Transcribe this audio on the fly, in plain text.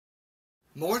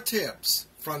More tips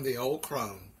from the Old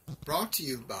Crone, brought to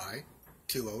you by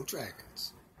Two Old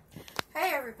Dragons.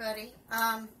 Hey everybody,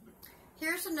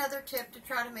 here's another tip to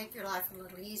try to make your life a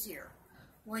little easier.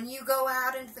 When you go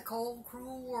out into the cold,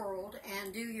 cruel world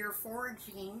and do your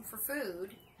foraging for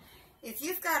food, if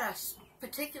you've got a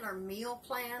particular meal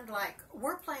planned, like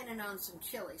we're planning on some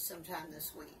chili sometime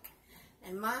this week,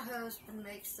 and my husband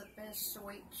makes the best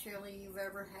sweet chili you've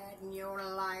ever had in your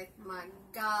life, my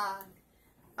God.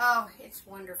 Oh, it's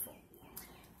wonderful.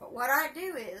 But what I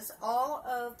do is all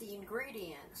of the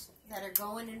ingredients that are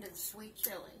going into the sweet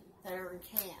chili that are in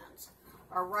cans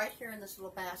are right here in this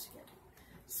little basket.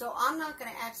 So I'm not going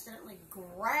to accidentally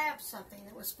grab something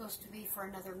that was supposed to be for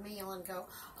another meal and go,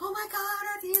 oh my God,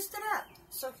 I've used it up.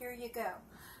 So here you go.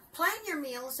 Plan your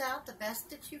meals out the best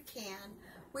that you can.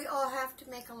 We all have to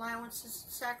make allowances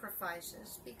and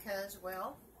sacrifices because,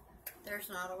 well, there's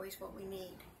not always what we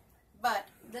need. But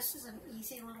this is an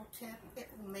easy little tip. It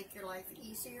will make your life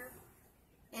easier.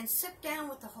 And sit down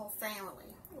with the whole family.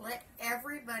 Let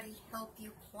everybody help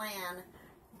you plan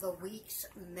the week's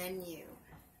menu.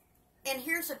 And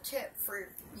here's a tip for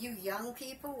you young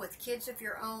people with kids of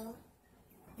your own.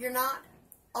 You're not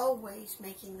always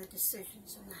making the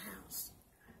decisions in the house.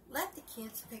 Let the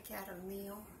kids pick out a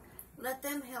meal. Let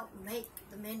them help make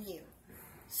the menu.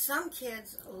 Some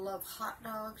kids love hot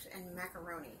dogs and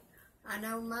macaroni. I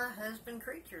know my husband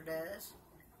Creature does.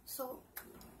 So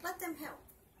let them help.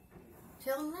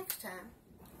 Till next time,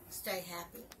 stay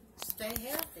happy, stay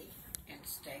healthy, and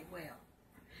stay well.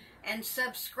 And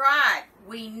subscribe.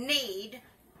 We need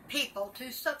people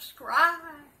to subscribe.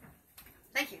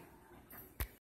 Thank you.